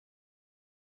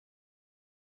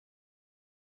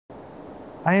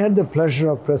I had the pleasure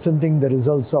of presenting the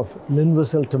results of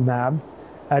Linvoseltamab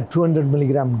at 200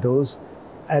 milligram dose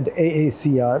at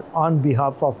AACR on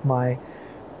behalf of my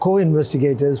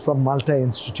co-investigators from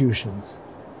multi-institutions.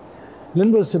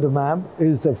 Linvoseltamab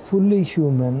is a fully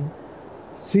human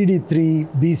CD3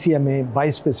 BCMA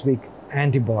bispecific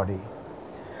antibody.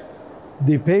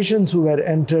 The patients who were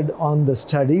entered on the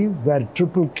study were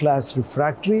triple class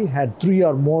refractory, had 3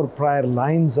 or more prior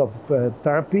lines of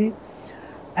therapy,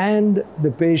 and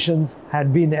the patients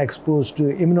had been exposed to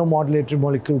immunomodulatory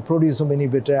molecule proteasome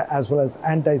inhibitor as well as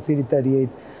anti-CD38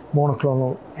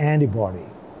 monoclonal antibody.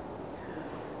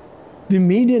 The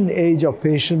median age of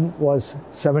patient was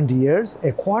 70 years.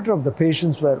 A quarter of the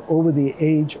patients were over the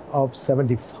age of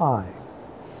 75.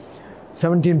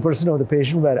 17% of the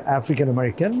patients were African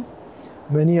American.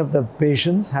 Many of the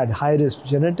patients had high-risk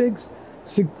genetics.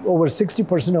 Over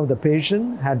 60% of the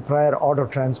patients had prior auto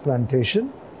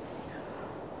transplantation.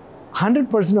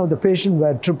 100% of the patients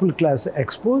were triple class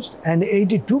exposed, and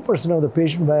 82% of the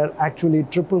patients were actually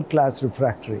triple class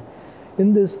refractory.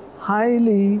 In this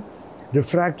highly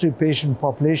refractory patient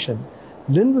population,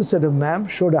 Linvoseltamab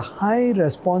showed a high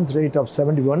response rate of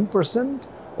 71%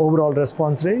 overall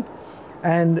response rate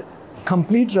and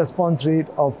complete response rate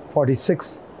of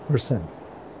 46%.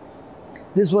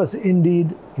 This was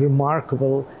indeed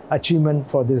remarkable achievement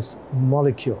for this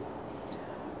molecule.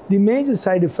 The major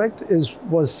side effect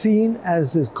was seen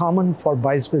as is common for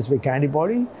bispecific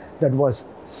antibody, that was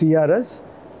CRS,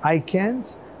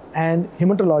 ICANS, and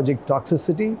hematologic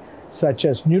toxicity such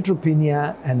as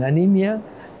neutropenia and anemia,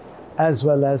 as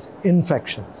well as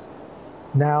infections.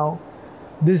 Now,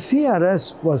 the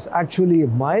CRS was actually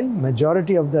mild.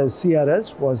 Majority of the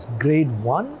CRS was grade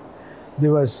 1.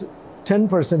 There was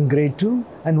 10% grade 2,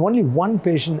 and only 1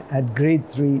 patient had grade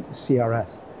 3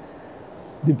 CRS.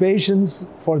 The patients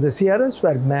for the CRS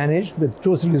were managed with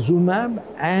tocilizumab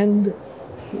and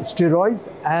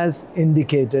steroids as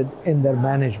indicated in their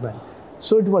management.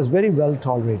 So it was very well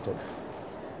tolerated.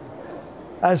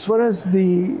 As far as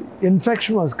the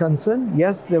infection was concerned,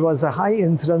 yes, there was a high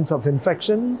incidence of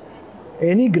infection.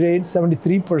 Any grade,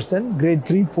 73%, grade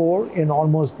 3-4 in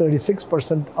almost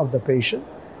 36% of the patient.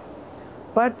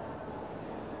 But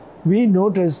we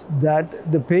noticed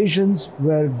that the patients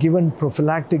were given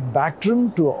prophylactic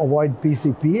Bactrim to avoid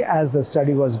PCP as the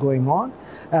study was going on,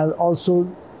 and also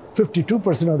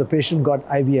 52% of the patients got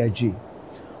IVIG.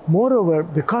 Moreover,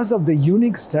 because of the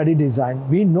unique study design,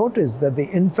 we noticed that the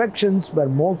infections were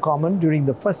more common during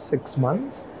the first 6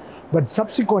 months, but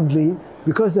subsequently,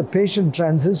 because the patient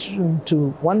transitioned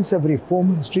to once every 4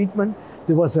 months treatment,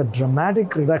 there was a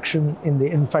dramatic reduction in the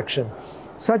infection,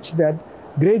 such that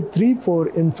grade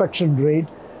 3-4 infection rate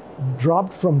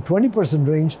dropped from 20%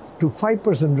 range to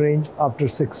 5% range after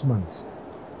 6 months.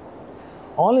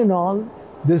 All in all,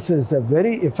 this is a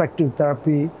very effective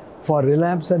therapy for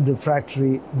relapsed and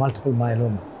refractory multiple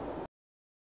myeloma.